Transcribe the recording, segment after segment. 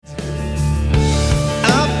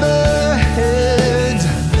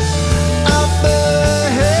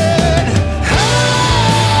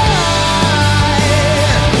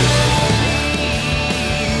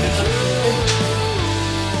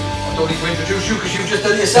introduce you because you've just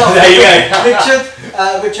done it yourself. There you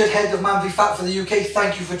go. Richard, head of MANvFAT for the UK.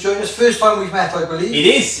 Thank you for joining us. First time we've met, I believe. It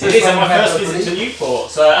is. It is. And my first visit to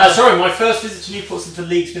Newport. So, sorry, my first visit to Newport since the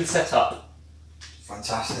league's been set up.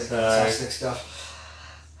 Fantastic, fantastic stuff.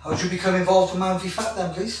 How did you become involved with MANvFAT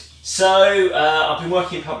then, please? So, I've been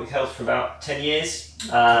working in public health for about 10 years.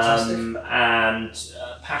 And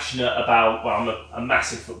passionate about, well, I'm a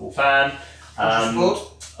massive football fan.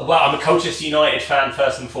 Well, I'm a Colchester United fan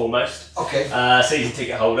first and foremost. Okay. Season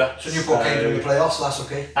ticket holder. So Newport came in the playoffs, so that's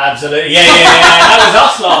okay. Absolutely, yeah. That was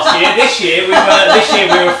us last year. This year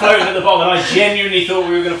we were floating at the bottom, and I genuinely thought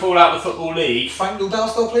we were going to fall out of the Football League. Frank Newdale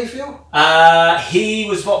still play for you? He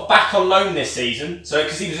was back on loan this season, so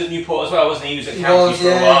because he was at Newport as well, wasn't he? He was at Counties for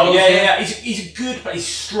a while. Yeah. He's a good, but he's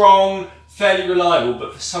strong, fairly reliable,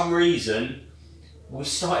 but for some reason we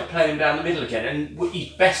started playing him down the middle again, and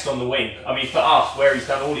he's best on the wing. I mean, for us, where he's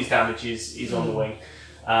done all his damage is on the wing.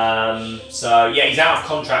 So yeah, he's out of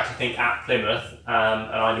contract, I think, at Plymouth, and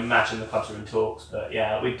I'd imagine the clubs are in talks. But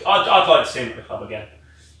yeah, I'd like to see him at the club again.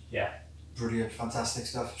 Yeah. Brilliant, fantastic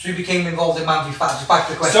stuff. So you became involved in MANvFAT. Just back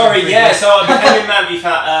to the question. Sorry, yeah. So I became in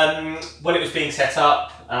MANvFAT when it was being set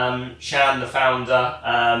up. Shan, the founder,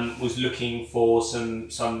 was looking for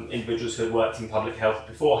some individuals who had worked in public health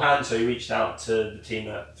beforehand, so he reached out to the team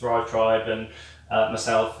at Thrive Tribe and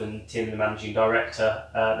myself and Tim, the managing director,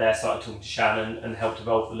 there started talking to Shan and helped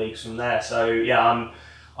evolve the leagues from there. So yeah, I'm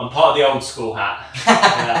part of the old school hat.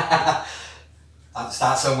 Yeah.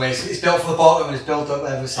 That's some ways. It's built from the bottom and it's built up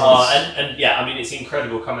ever since. And yeah, I mean, it's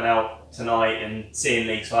incredible coming out tonight and seeing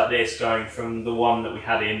leagues like this going from the one that we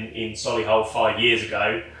had in Solihull 5 years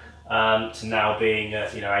ago to now being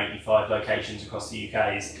at 85 locations across the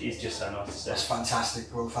UK is just so nice to see. That's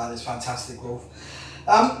fantastic growth. That is fantastic growth.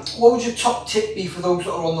 What would your top tip be for those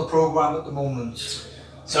that are on the programme at the moment?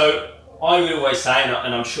 So I would always say,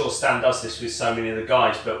 and I'm sure Stan does this with so many of the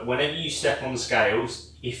guys, but whenever you step on the scales,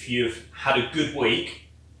 if you've had a good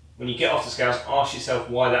week, when you get off the scales, ask yourself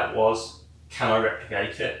why that was. Can I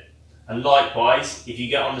replicate it? And likewise, if you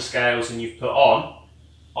get on the scales and you've put on,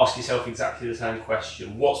 ask yourself exactly the same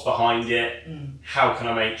question. What's behind it? How can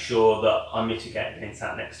I make sure that I mitigate against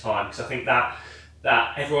that next time? Because I think that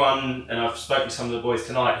everyone, and I've spoken to some of the boys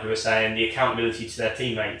tonight who are saying the accountability to their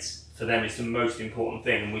teammates for them is the most important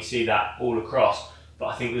thing, and we see that all across. But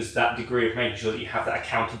I think there's that degree of making sure that you have that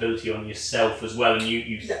accountability on yourself as well, and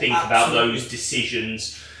you think about those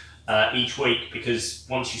decisions each week, because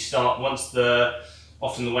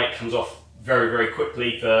often the weight comes off very, very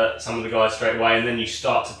quickly for some of the guys straight away, and then you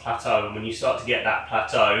start to plateau, and when you start to get that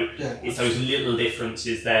plateau, it's those little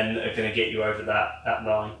differences then that are going to get you over that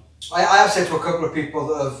line. I have said to a couple of people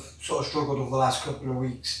that have sort of struggled over the last couple of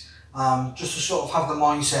weeks, just to sort of have the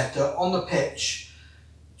mindset that on the pitch,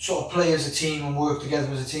 sort of play as a team and work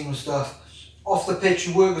together as a team and stuff. Off the pitch,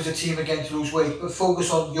 you work as a team again to lose weight, but focus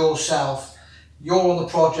on yourself. You're on the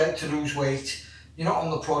project to lose weight. You're not on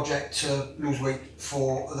the project to lose weight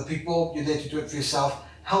for other people. You're there to do it for yourself.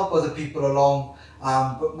 Help other people along,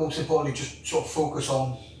 but most importantly, just sort of focus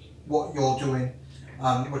on what you're doing,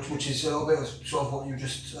 which is a little bit of sort of what you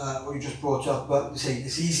just brought up. But see,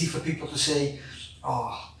 it's easy for people to say,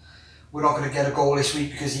 "Oh, we're not going to get a goal this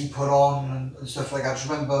week because he put on," and stuff like that. Just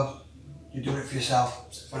remember, you're doing it for yourself.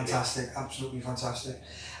 It's fantastic, absolutely fantastic.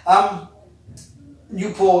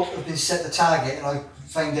 Newport have been set the target, and I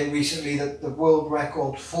found out recently that the world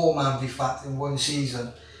record for MANvFAT in one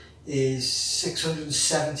season is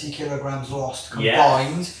 670 kilograms lost combined. Yeah,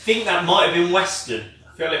 I think that might have been Western.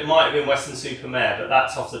 I feel it might have been Western Supermare, but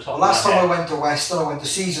that's off the top of my head. Last time I went to Western, I went to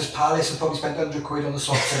Caesar's Palace and probably spent £100 on the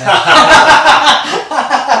socks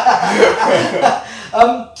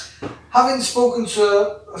and having spoken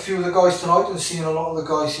to a few of the guys tonight and seeing a lot of the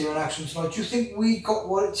guys here in action tonight, do you think we got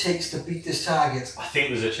what it takes to beat this target? I think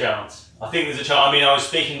there's a chance. I mean, I was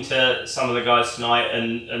speaking to some of the guys tonight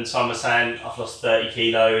and some were saying, I've lost 30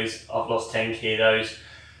 kilos, I've lost 10 kilos.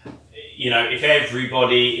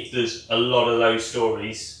 If there's a lot of those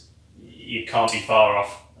stories, you can't be far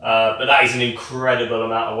off. But that is an incredible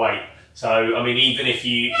amount of weight. So, I mean, even if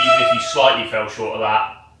you slightly fell short of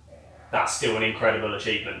that, that's still an incredible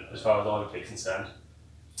achievement as far as I would be concerned.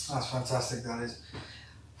 That's fantastic, that is.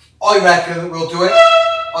 I reckon that we'll do it.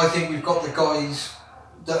 I think we've got the guys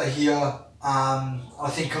that are here. I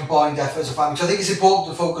think combined effort as a family. So I think it's important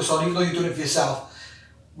to focus on, even though you're doing it for yourself,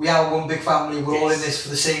 we are one big family, we're all in this for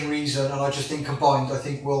the same reason, and I just think combined, I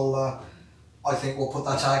think we'll put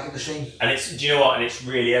that target to shame. And do you know what? And it's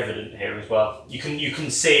really evident here as well. You can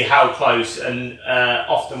see how close, and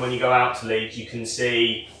often when you go out to leagues, you can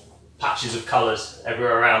see patches of colours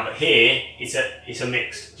everywhere around. But here, it's a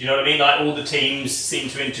mix. Do you know what I mean? Like all the teams seem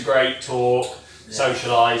to integrate, talk,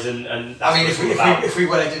 socialise, and that's I mean, what it's all about. if we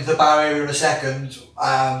went into the bar area in a second,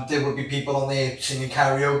 there would be people on there singing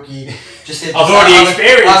karaoke. I've already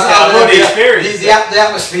experienced it. The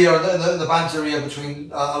atmosphere and the banter here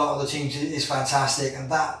between a lot of the teams is fantastic,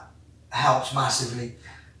 and that helps massively.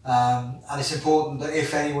 And it's important that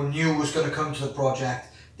if anyone new was going to come to the project,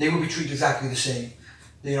 they would be treated exactly the same.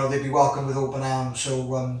 You know, they'd be welcomed with open arms.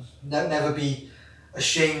 So never be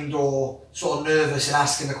ashamed or sort of nervous in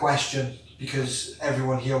asking the question, because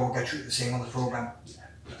everyone here will get treated the same on the programme.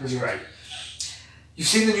 That's great. You've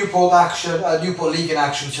seen the Newport League in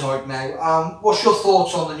action tonight now. What's your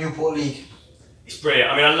thoughts on the Newport League? It's brilliant.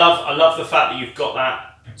 I mean, I love the fact that you've got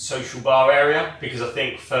that social bar area, because I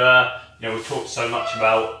think we've talked so much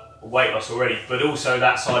about weight loss already, but also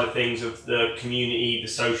that side of things of the community, the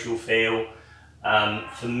social feel.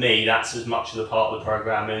 For me, that's as much of the part of the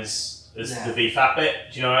programme as the MANvFAT bit.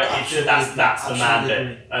 Do you know what I mean? That's the man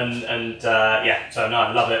bit. So no,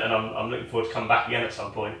 I love it, and I'm looking forward to coming back again at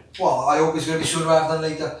some point. Well, I hope it's going to be sooner rather than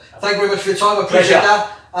later. Thank you very much for your time, I appreciate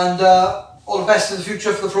that, and all the best in the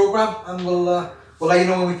future for the programme, and we'll let you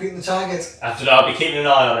know when we've beaten the target. I'll be keeping an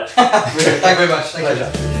eye on it. Thank you very much. Thank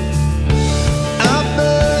you.